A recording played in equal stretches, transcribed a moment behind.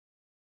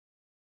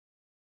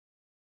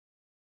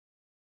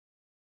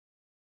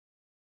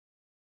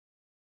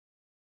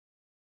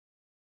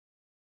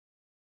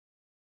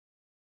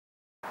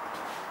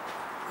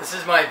This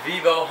is my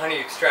Vivo honey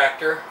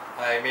extractor.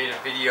 I made a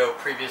video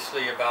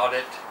previously about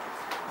it,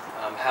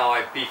 how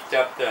I beefed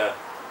up the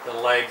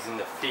legs and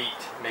the feet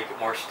to make it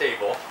more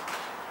stable.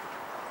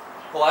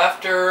 Well,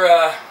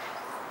 after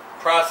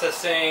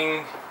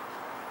processing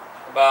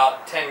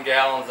about 10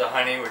 gallons of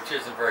honey, which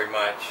isn't very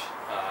much,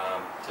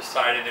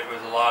 decided it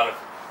was a lot of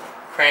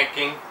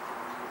cranking,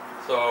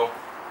 so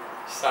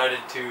decided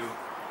to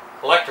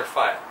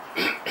electrify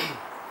it.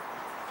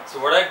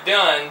 So what I've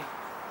done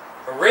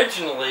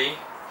originally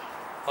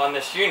on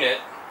this unit,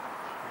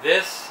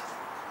 this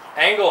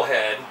angle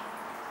head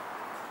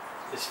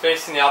is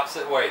facing the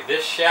opposite way.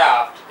 This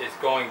shaft is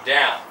going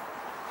down.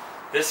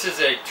 This is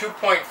a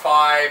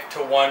 2.5 to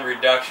 1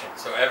 reduction.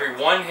 So every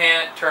one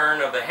hand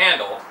turn of the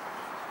handle,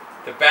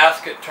 the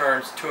basket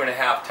turns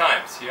 2.5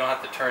 times. So you don't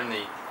have to turn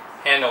the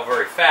handle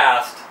very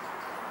fast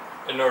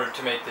in order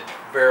to make the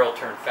barrel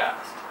turn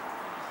fast.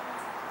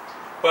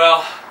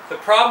 Well, the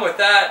problem with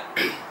that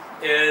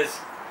is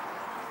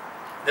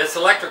this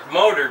electric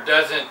motor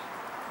doesn't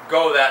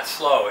go that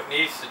slow. It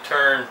needs to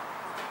turn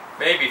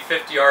maybe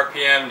 50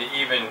 RPM to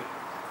even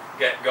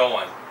get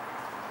going.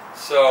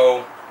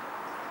 So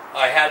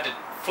I had to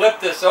flip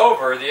this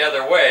over the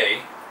other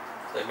way.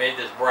 So I made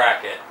this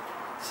bracket.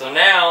 So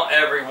now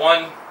every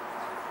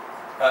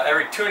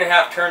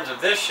 2.5 turns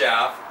of this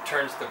shaft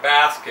turns the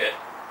basket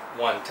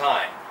one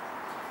time.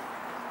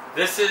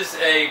 This is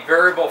a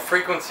variable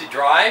frequency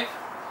drive,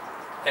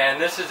 and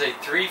this is a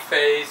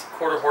 3-phase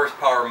 1/4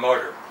 horsepower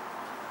motor.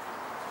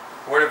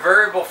 What a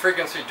variable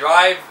frequency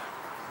drive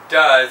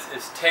does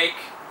is take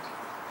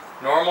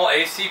normal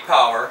AC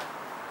power,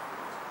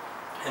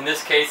 in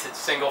this case it's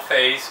single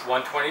phase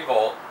 120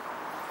 volt,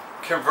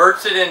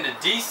 converts it into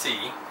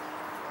DC,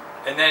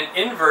 and then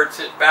inverts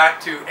it back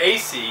to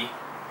AC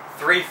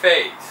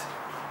 3-phase.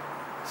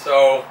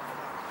 So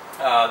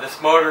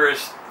this motor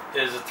is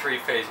a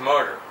 3-phase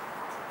motor.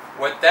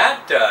 What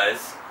that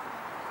does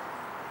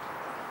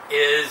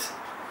is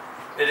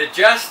it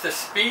adjusts the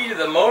speed of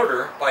the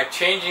motor by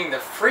changing the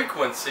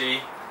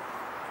frequency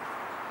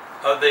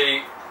of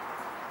the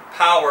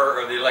power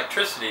or the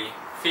electricity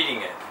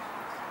feeding it.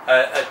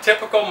 A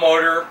typical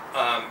motor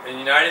in the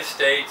United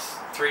States,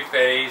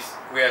 3-phase,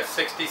 we have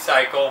 60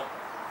 cycle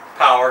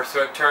power,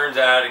 so it turns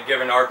out at a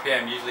given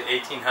RPM, usually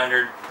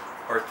 1800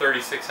 or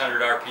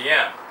 3600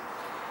 RPM.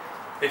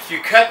 If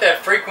you cut that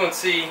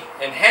frequency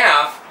in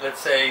half, let's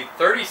say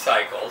 30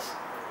 cycles,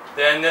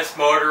 then this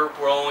motor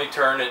will only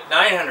turn at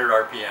 900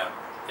 RPM.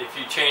 If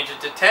you change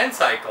it to 10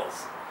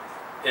 cycles,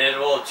 it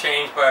will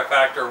change by a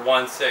factor of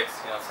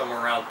 1/6, somewhere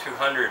around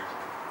 200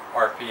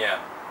 RPM.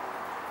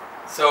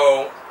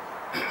 So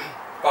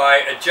by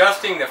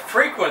adjusting the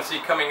frequency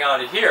coming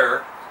out of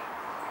here,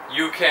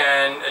 you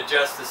can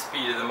adjust the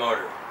speed of the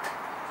motor.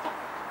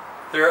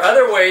 There are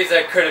other ways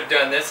I could have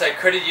done this. I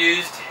could have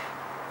used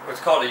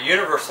what's called a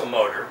universal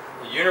motor.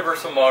 A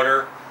universal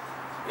motor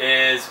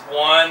is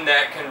one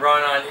that can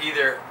run on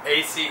either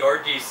AC or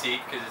DC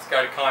because it's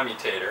got a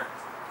commutator.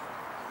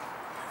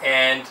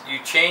 And you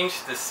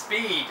change the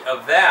speed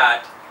of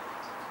that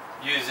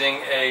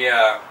using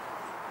a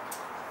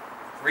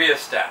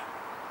rheostat.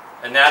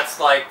 And that's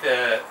like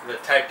the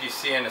type you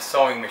see in a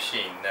sewing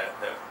machine, the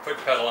foot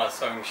pedal on a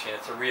sewing machine.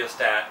 It's a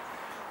rheostat,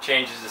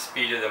 changes the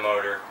speed of the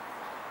motor.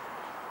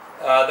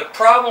 The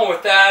problem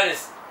with that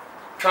is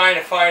trying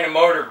to find a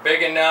motor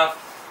big enough,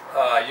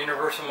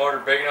 universal motor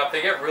big enough.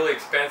 They get really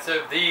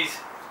expensive. These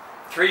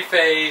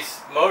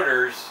 3-phase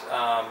motors,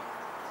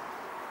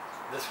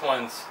 this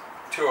one's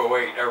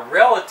 208, are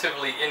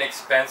relatively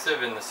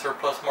inexpensive in the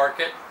surplus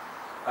market.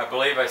 I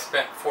believe I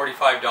spent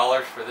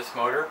 $45 for this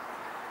motor.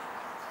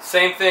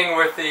 Same thing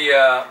with the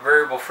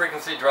variable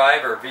frequency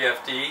drive, or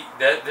VFD.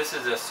 This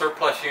is a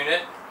surplus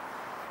unit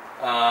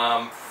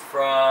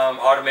from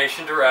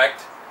Automation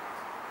Direct.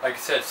 Like I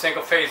said,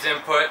 single phase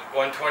input,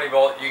 120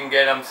 volt. You can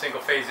get them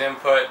single phase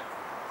input,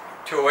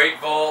 208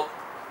 volt,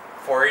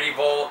 480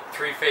 volt,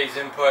 3-phase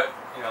input.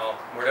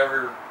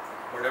 Whatever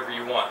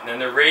you want. And then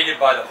they're rated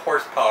by the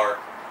horsepower.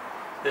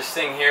 This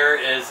thing here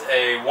is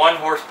a 1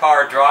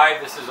 horsepower drive.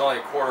 This is only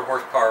a 1/4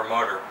 horsepower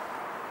motor.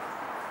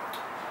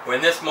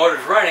 When this motor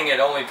is running, it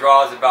only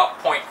draws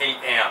about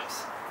 0.8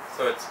 amps.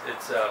 So it's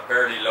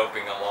barely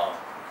loping along.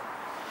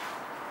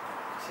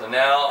 So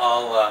now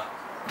I'll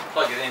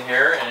plug it in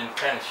here and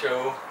kind of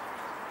show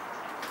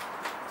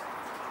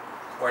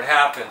what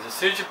happens. As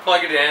soon as you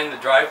plug it in, the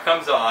drive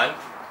comes on.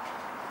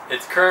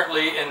 It's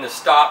currently in the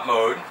stop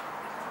mode.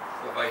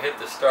 So if I hit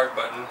the start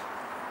button,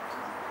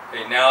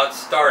 okay, now it's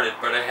started,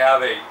 but I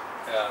have a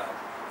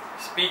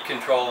speed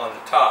control on the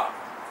top.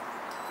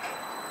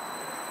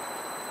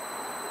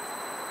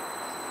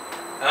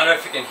 I don't know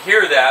if you can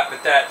hear that,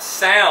 but that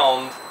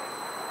sound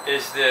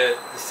is the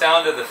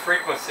sound of the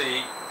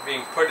frequency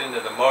being put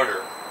into the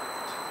motor.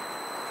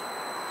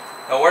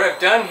 Now what I've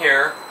done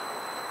here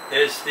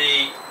is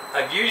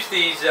I've used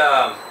these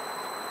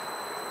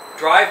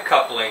drive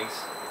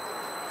couplings.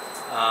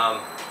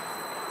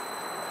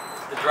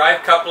 The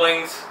drive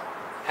couplings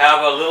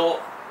have a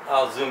little,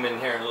 I'll zoom in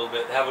here a little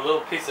bit, have a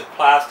little piece of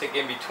plastic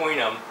in between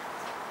them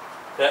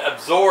that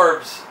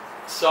absorbs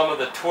some of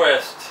the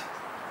twist.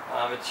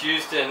 It's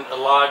used a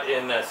lot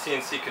in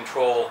CNC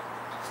control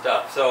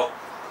stuff. So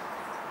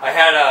I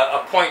had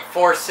a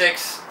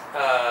 0.46,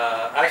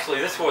 actually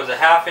this was a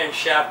 1/2 inch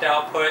shaft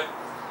output,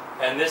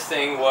 and this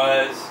thing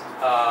was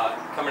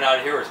coming out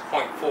of here was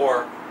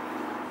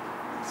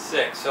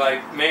 0.46. So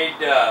I made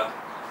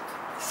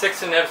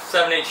 6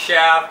 7/8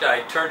 shaft.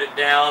 I turned it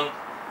down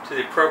to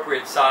the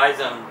appropriate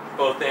size on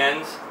both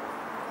ends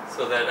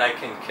so that I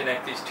can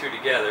connect these two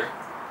together.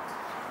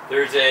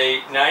 There's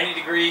a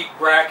 90-degree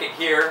bracket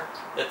here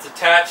that's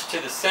attached to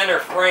the center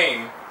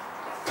frame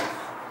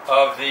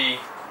of the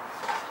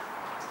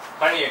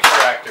honey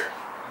extractor.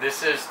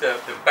 This is the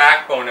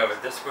backbone of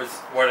it. This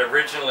was what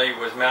originally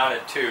was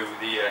mounted to,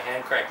 the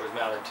hand crank was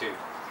mounted to.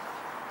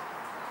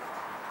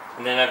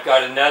 And then I've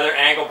got another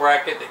angle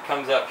bracket that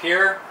comes up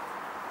here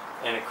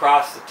and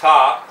across the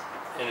top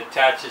and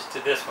attaches to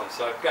this one.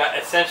 So I've got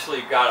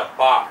essentially got a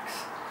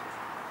box.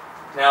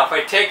 Now if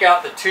I take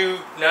out the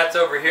 2 nuts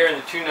over here and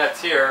the 2 nuts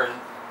here and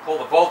pull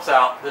the bolts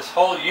out, this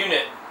whole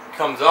unit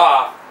comes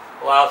off,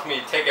 allows me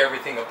to take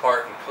everything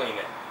apart and clean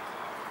it.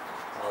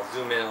 I'll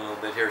zoom in a little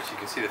bit here so you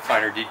can see the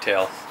finer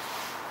details.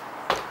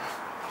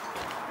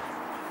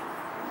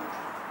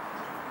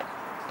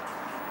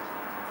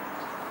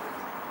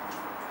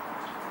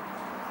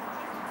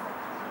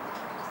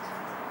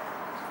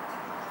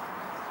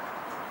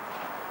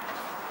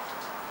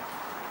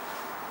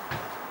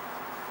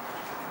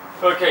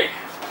 Okay,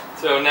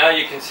 so now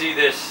you can see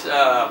this this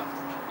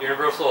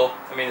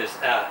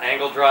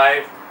angle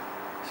drive,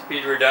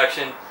 speed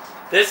reduction.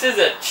 This is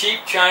a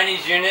cheap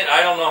Chinese unit.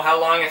 I don't know how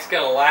long it's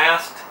going to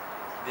last.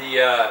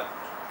 The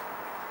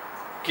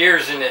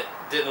gears in it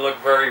didn't look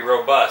very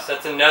robust.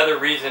 That's another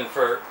reason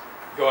for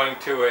going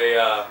to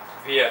a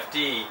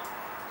VFD,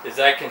 is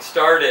I can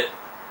start it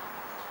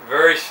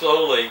very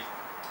slowly,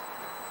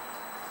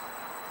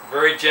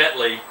 very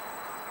gently,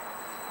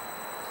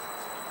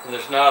 and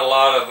there's not a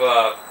lot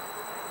of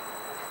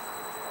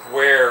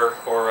wear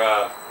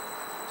or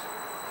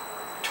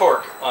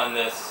torque on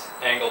this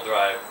angle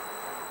drive.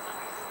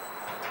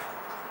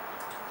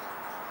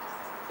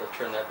 So I'll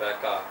turn that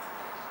back off.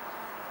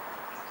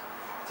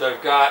 So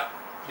I've got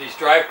these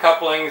drive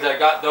couplings. I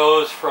got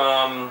those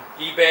from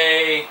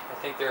eBay. I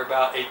think they're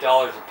about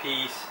 $8 a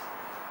piece,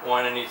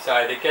 one on each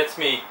side. It gets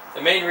me,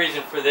 the main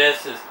reason for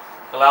this is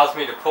it allows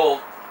me to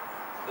pull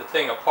the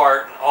thing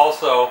apart, and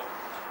also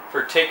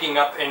for taking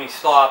up any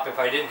slop. If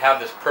I didn't have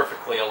this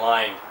perfectly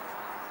aligned,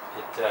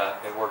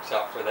 it works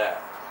out for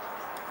that.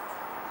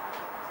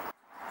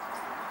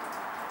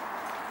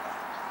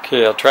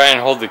 Okay, I'll try and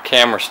hold the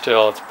camera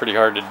still. It's pretty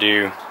hard to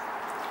do.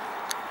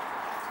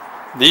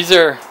 These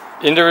are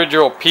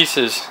individual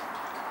pieces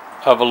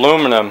of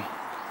aluminum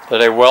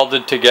that I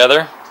welded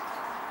together.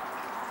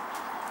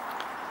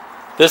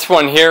 This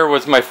one here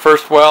was my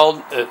first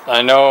weld.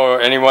 I know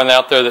anyone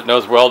out there that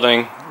knows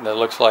welding, that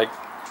looks like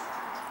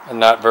a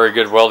not very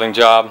good welding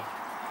job.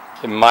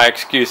 And my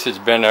excuse has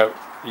been a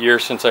year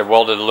since I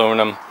welded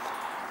aluminum.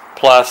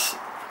 Plus,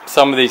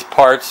 some of these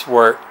parts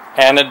were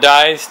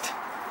anodized,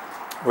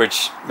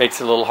 which makes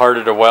it a little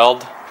harder to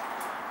weld.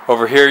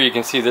 Over here you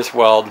can see this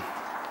weld. A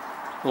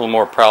little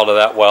more proud of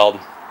that weld.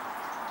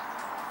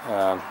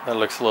 That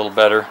looks a little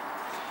better.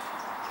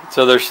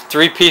 So there's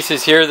 3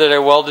 pieces here that I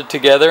welded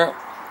together,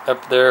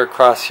 up there,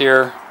 across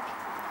here,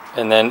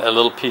 and then a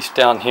little piece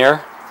down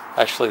here.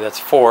 Actually that's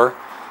 4.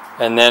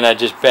 And then I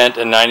just bent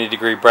a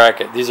 90-degree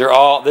bracket. These are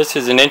all, this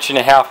is 1.5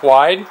 inches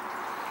wide,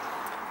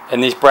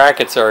 and these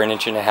brackets are 1.5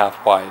 inches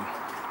wide.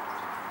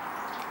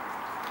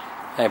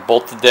 I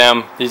bolted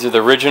them. These are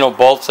the original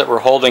bolts that were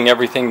holding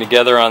everything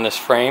together on this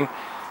frame.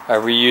 I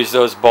reused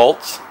those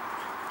bolts.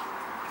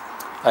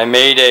 I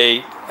made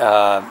a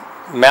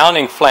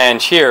mounting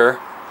flange here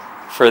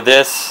for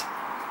this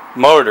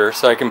motor,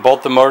 so I can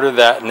bolt the motor to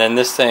that, and then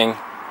this thing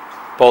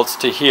bolts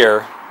to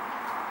here.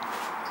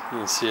 You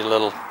can see a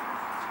little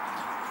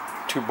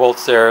 2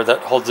 bolts there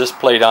that holds this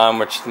plate on,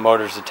 which the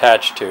motor is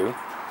attached to.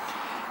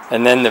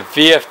 And then the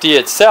VFD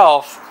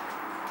itself,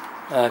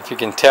 if you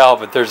can tell,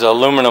 but there's an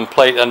aluminum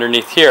plate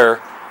underneath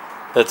here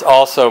that's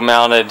also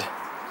mounted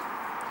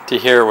to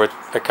here with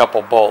a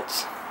couple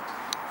bolts.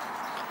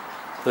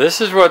 So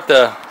this is what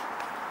the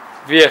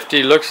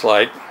VFD looks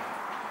like.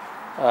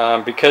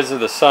 Because of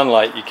the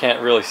sunlight you can't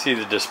really see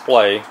the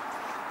display,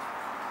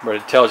 but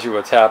it tells you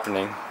what's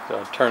happening. So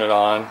I'll turn it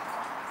on.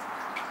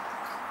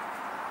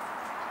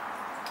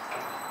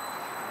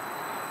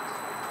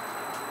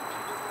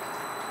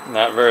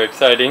 Not very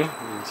exciting. You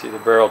can see the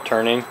barrel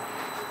turning.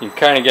 You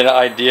kind of get an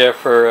idea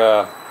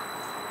for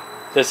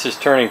this is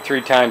turning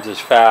 3 times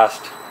as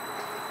fast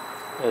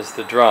as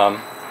the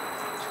drum.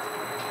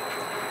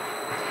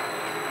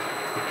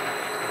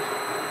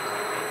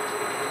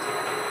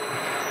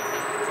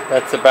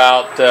 That's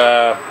about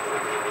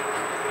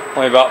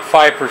only about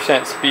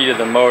 5% speed of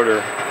the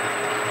motor.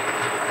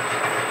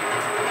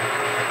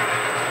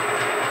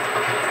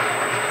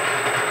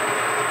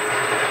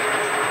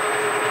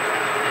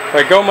 If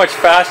I go much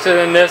faster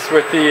than this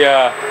with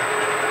the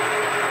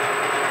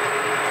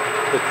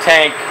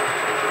tank,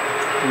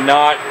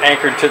 not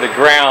anchored to the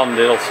ground,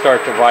 it'll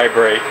start to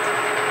vibrate.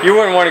 You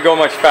wouldn't want to go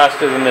much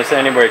faster than this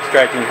anyway,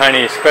 extracting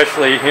honey,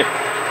 especially if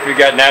you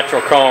got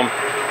natural comb.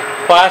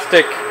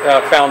 Plastic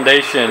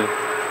foundation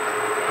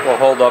will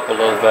hold up a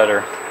little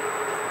better.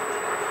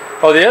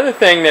 Oh, the other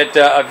thing that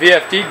a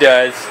VFD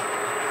does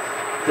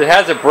is it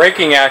has a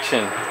braking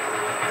action.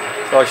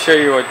 So I'll show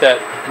you what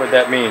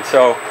that means.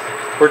 So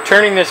we're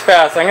turning this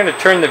fast. I'm going to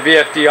turn the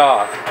VFD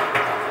off.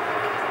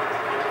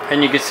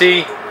 And you can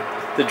see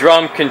the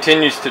drum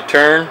continues to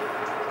turn.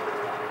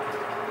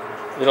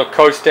 It'll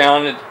coast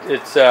down.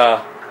 It's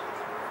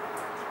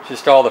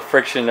just all the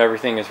friction and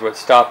everything is what's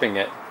stopping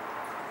it.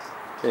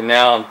 Okay,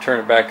 now I'm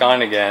turning it back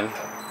on again.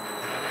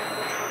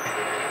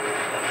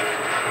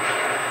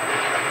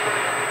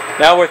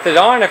 Now with it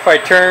on, if I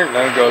turn,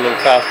 let me go a little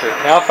faster.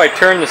 Now if I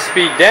turn the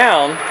speed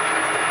down,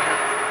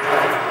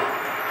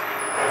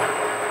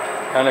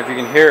 I don't know if you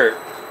can hear it,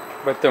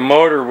 but the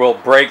motor will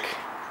brake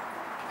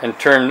and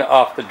turn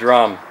off the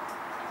drum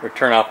or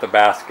turn off the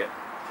basket.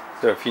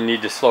 So if you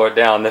need to slow it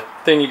down, the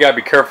thing you got to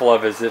be careful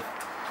of is if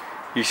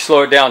you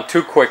slow it down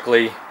too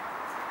quickly,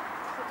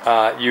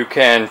 you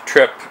can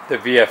trip the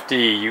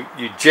VFD.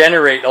 You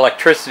generate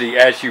electricity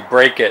as you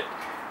brake it,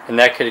 and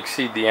that could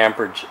exceed the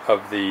amperage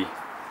of the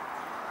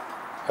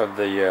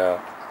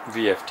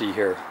VFD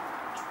here.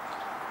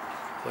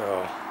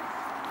 So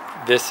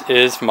this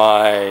is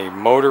my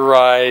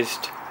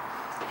motorized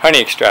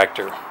honey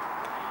extractor.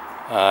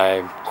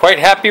 I'm quite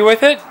happy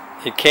with it.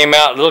 It came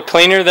out a little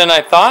cleaner than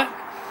I thought,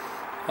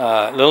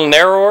 a little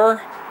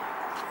narrower.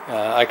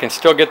 I can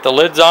still get the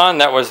lids on.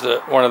 That was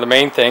one of the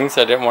main things.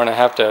 I didn't want to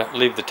have to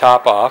leave the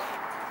top off.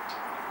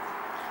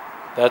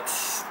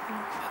 That's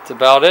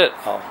about it.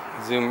 I'll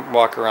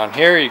walk around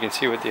here. You can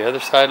see what the other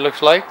side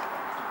looks like.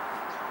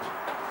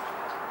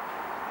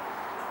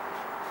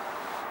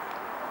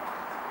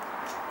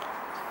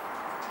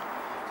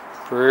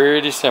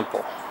 Pretty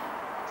simple.